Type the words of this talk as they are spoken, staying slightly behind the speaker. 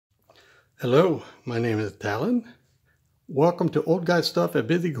Hello, my name is Talon. Welcome to Old Guy Stuff at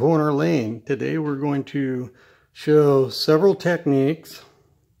Busy Corner Lane. Today we're going to show several techniques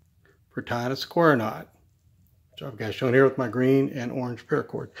for tying a square knot, which I've got shown here with my green and orange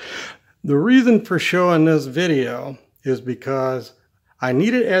paracord. The reason for showing this video is because I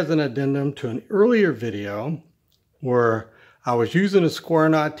need it as an addendum to an earlier video where I was using a square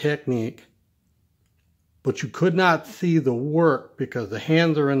knot technique, but you could not see the work because the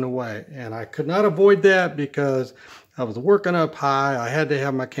hands are in the way. And I could not avoid that because I was working up high. I had to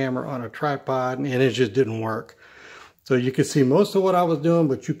have my camera on a tripod and it just didn't work. So you could see most of what I was doing,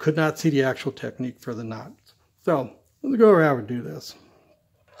 but you could not see the actual technique for the knots. So let's go over how we do this.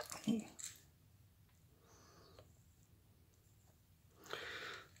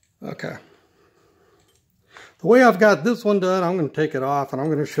 Okay. The way I've got this one done, I'm going to take it off and I'm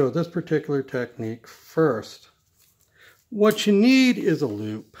going to show this particular technique first. What you need is a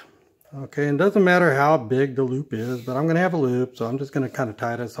loop. Okay, and it doesn't matter how big the loop is, but I'm going to have a loop, so I'm just going to kind of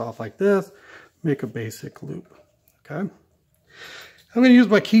tie this off like this, make a basic loop. Okay, I'm going to use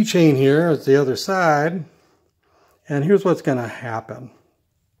my keychain here as the other side, and here's what's going to happen.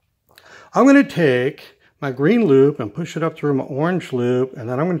 I'm going to take my green loop and push it up through my orange loop, and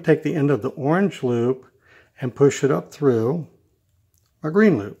then I'm going to take the end of the orange loop and push it up through my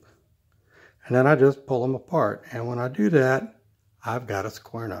green loop. And then I just pull them apart. And when I do that, I've got a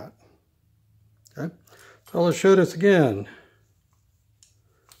square knot. Okay, so let's show this again.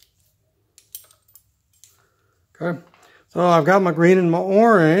 Okay, so I've got my green and my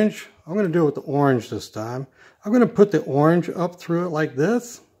orange. I'm going to do it with the orange this time. I'm going to put the orange up through it like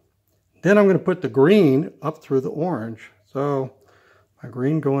this. Then I'm going to put the green up through the orange. So my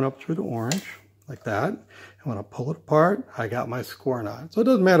green going up through the orange like that. And when I pull it apart, I got my square knot. So it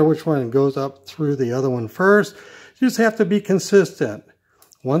doesn't matter which one goes up through the other one first. You just have to be consistent.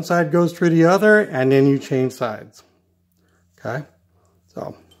 One side goes through the other, and then you change sides. Okay?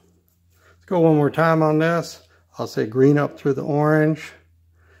 So let's go one more time on this. I'll say green up through the orange,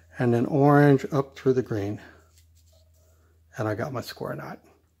 and then orange up through the green. And I got my square knot.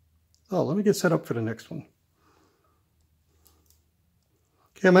 So let me get set up for the next one.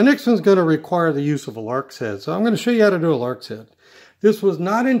 Okay, my next one's going to require the use of a lark's head. So I'm going to show you how to do a lark's head. This was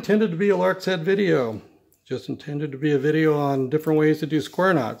not intended to be a lark's head video. Just intended to be a video on different ways to do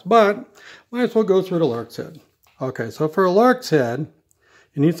square knots. But might as well go through the lark's head. Okay, so for a lark's head,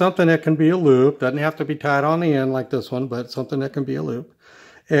 you need something that can be a loop. Doesn't have to be tied on the end like this one, but something that can be a loop.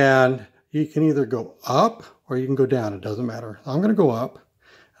 And you can either go up or you can go down. It doesn't matter. I'm going to go up.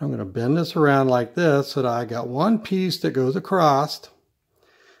 I'm going to bend this around like this so that I got one piece that goes across.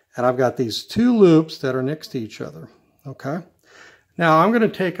 And I've got these two loops that are next to each other, okay? Now I'm going to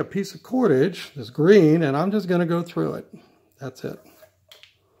take a piece of cordage, this green, and I'm just going to go through it. That's it.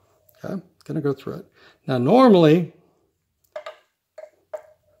 Okay, going to go through it. Now normally,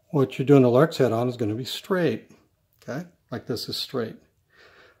 what you're doing the lark's head on is going to be straight, okay? Like this is straight.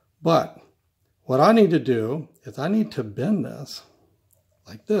 But what I need to do is I need to bend this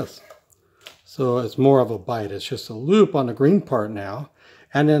like this. So it's more of a bite. It's just a loop on the green part now.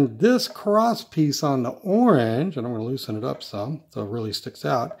 And then this cross piece on the orange, and I'm going to loosen it up some so it really sticks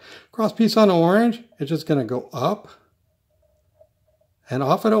out. Cross piece on the orange, it's just going to go up and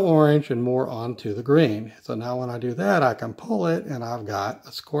off of the orange and more onto the green. So now when I do that, I can pull it and I've got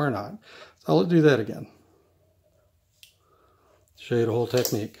a square knot. So let's do that again. Show you the whole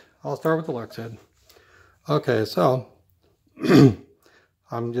technique. I'll start with the lark's head. Okay, so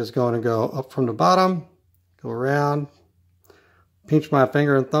I'm just going to go up from the bottom, go around, pinch my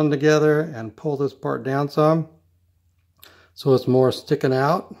finger and thumb together and pull this part down some so it's more sticking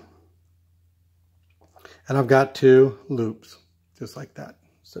out. And I've got two loops just like that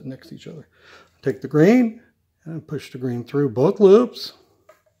sitting next to each other. Take the green and push the green through both loops.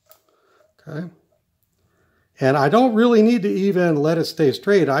 Okay. And I don't really need to even let it stay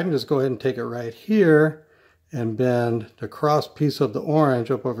straight. I can just go ahead and take it right here and bend the cross piece of the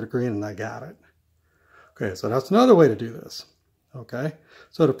orange up over the green, and I got it. Okay, so that's another way to do this. Okay,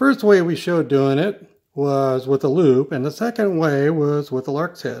 so the first way we showed doing it was with a loop, and the second way was with a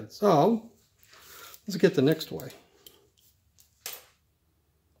lark's head. So let's get the next way.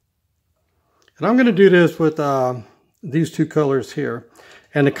 And I'm going to do this with these two colors here.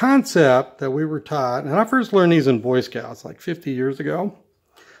 And the concept that we were taught, and I first learned these in Boy Scouts like 50 years ago.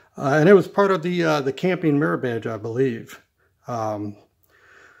 And it was part of the camping merit badge, I believe.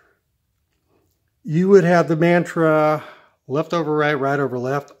 You would have the mantra, left over right, right over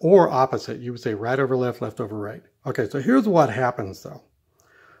left, or opposite. You would say right over left, left over right. Okay, so here's what happens though.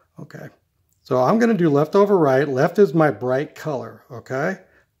 Okay, so I'm going to do left over right. Left is my bright color, okay?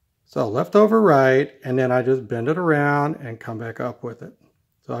 So left over right, and then I just bend it around and come back up with it.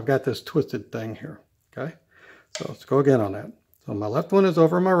 So I've got this twisted thing here, okay? So let's go again on that. So my left one is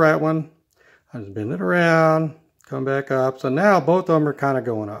over my right one. I just bend it around, come back up. So now both of them are kind of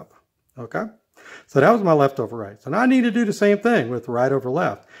going up, okay? So that was my left over right. So now I need to do the same thing with right over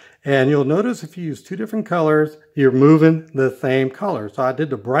left. And you'll notice if you use two different colors, you're moving the same color. So I did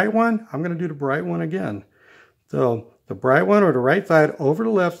the bright one. I'm going to do the bright one again. So the bright one or the right side over the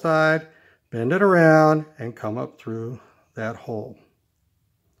left side, bend it around and come up through that hole.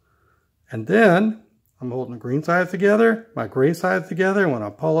 And then I'm holding the green sides together, my gray sides together. And when I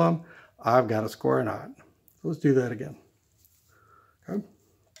pull them, I've got a square knot. So let's do that again. Okay.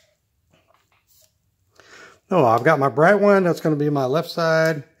 No, I've got my bright one. That's going to be my left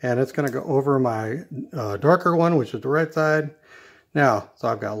side. And it's going to go over my darker one, which is the right side. Now, so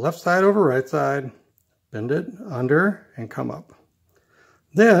I've got left side over right side. Bend it under and come up.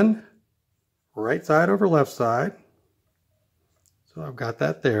 Then, right side over left side. So I've got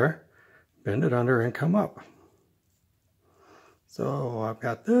that there. Bend it under and come up. So I've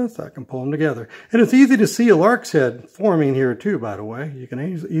got this, I can pull them together. And it's easy to see a lark's head forming here too, by the way. You can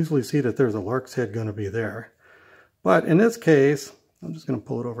easily see that there's a lark's head going to be there. But in this case, I'm just going to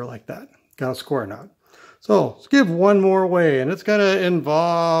pull it over like that. Got a square knot. So let's give one more way, and it's going to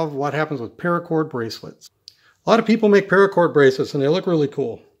involve what happens with paracord bracelets. A lot of people make paracord bracelets, and they look really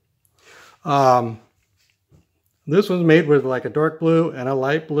cool. This one's made with like a dark blue and a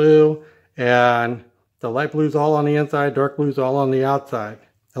light blue, and the light blue's all on the inside, dark blue's all on the outside.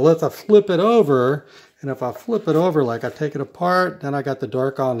 Now let's flip it over, and if I flip it over, like I take it apart, then I got the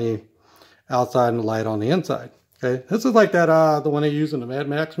dark on the outside and the light on the inside. Okay, this is like that the one they use in the Mad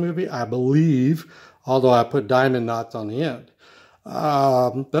Max movie, I believe, although I put diamond knots on the end.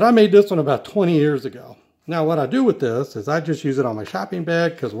 But I made this one about 20 years ago. Now what I do with this is I just use it on my shopping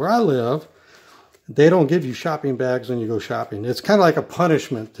bag, because where I live, they don't give you shopping bags when you go shopping. It's kind of like a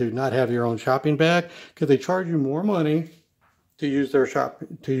punishment to not have your own shopping bag, because they charge you more money to use their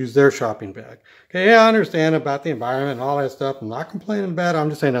shopping bag. Okay, yeah, I understand about the environment and all that stuff. I'm not complaining about it. I'm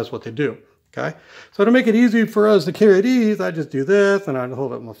just saying that's what they do. Okay, so to make it easy for us to carry these, I just do this, and I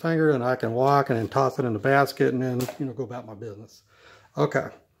hold up my finger, and I can walk and then toss it in the basket, and then go about my business. Okay,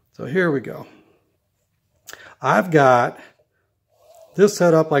 so here we go. I've got this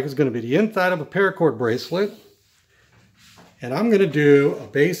set up like it's going to be the inside of a paracord bracelet, and I'm going to do a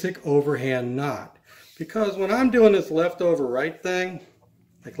basic overhand knot, because when I'm doing this left over right thing,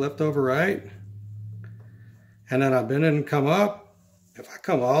 like left over right, and then I bend it and come up, if I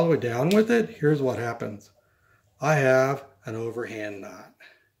come all the way down with it, here's what happens. I have an overhand knot.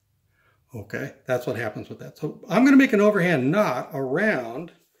 Okay, that's what happens with that. So I'm going to make an overhand knot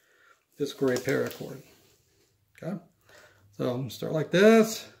around this gray paracord. Okay, so I'm going to start like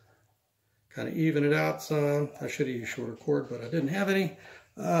this, kind of even it out some. I should have used shorter cord, but I didn't have any.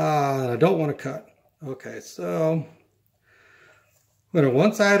 And I don't want to cut. Okay, so I'm going to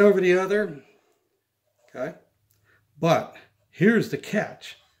one side over the other. Okay, but here's the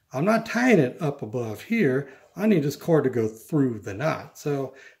catch. I'm not tying it up above here. I need this cord to go through the knot.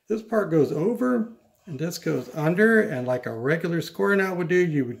 So this part goes over and this goes under, and like a regular square knot would do,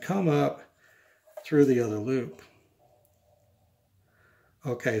 you would come up through the other loop.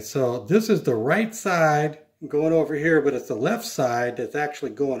 Okay, so this is the right side going over here, but it's the left side that's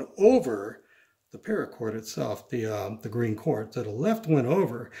actually going over the paracord itself, the green cord. So the left went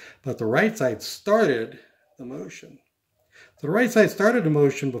over, but the right side started the motion. So the right side started the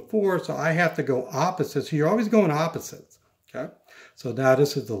motion before, so I have to go opposite. So you're always going opposites, okay? So now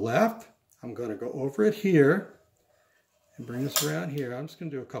this is the left. I'm going to go over it here and bring this around here. I'm just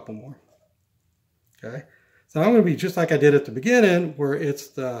going to do a couple more, okay? So I'm going to be just like I did at the beginning, where it's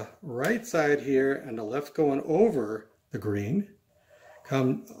the right side here and the left going over the green.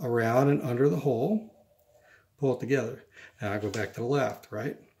 Come around and under the hole, pull it together. Now I go back to the left,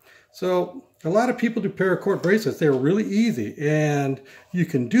 right? So a lot of people do paracord bracelets. They're really easy, and you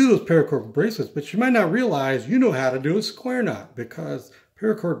can do those paracord bracelets, but you might not realize you know how to do a square knot, because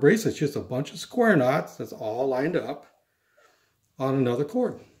paracord bracelets just a bunch of square knots that's all lined up on another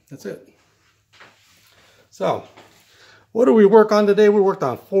cord. That's it. So what do we work on today? We worked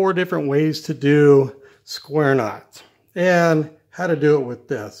on 4 different ways to do square knots and how to do it with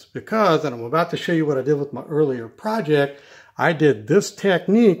this, because, and I'm about to show you what I did with my earlier project. I did this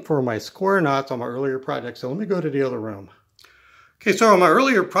technique for my square knots on my earlier project. So let me go to the other room. Okay, so on my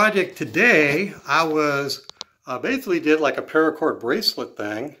earlier project today, I was basically did like a paracord bracelet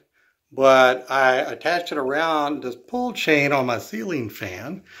thing, but I attached it around this pull chain on my ceiling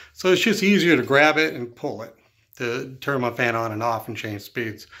fan. So it's just easier to grab it and pull it. to turn my fan on and off and change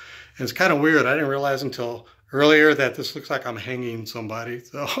speeds. And it's kind of weird. I didn't realize until earlier that this looks like I'm hanging somebody.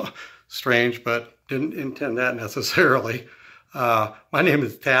 So strange, but didn't intend that necessarily. My name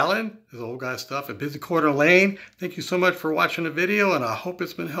is Talon, this is Old Guy Stuff at Busy Corner Lane. Thank you so much for watching the video, and I hope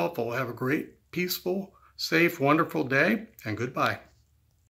it's been helpful. Have a great, peaceful, safe, wonderful day, and goodbye.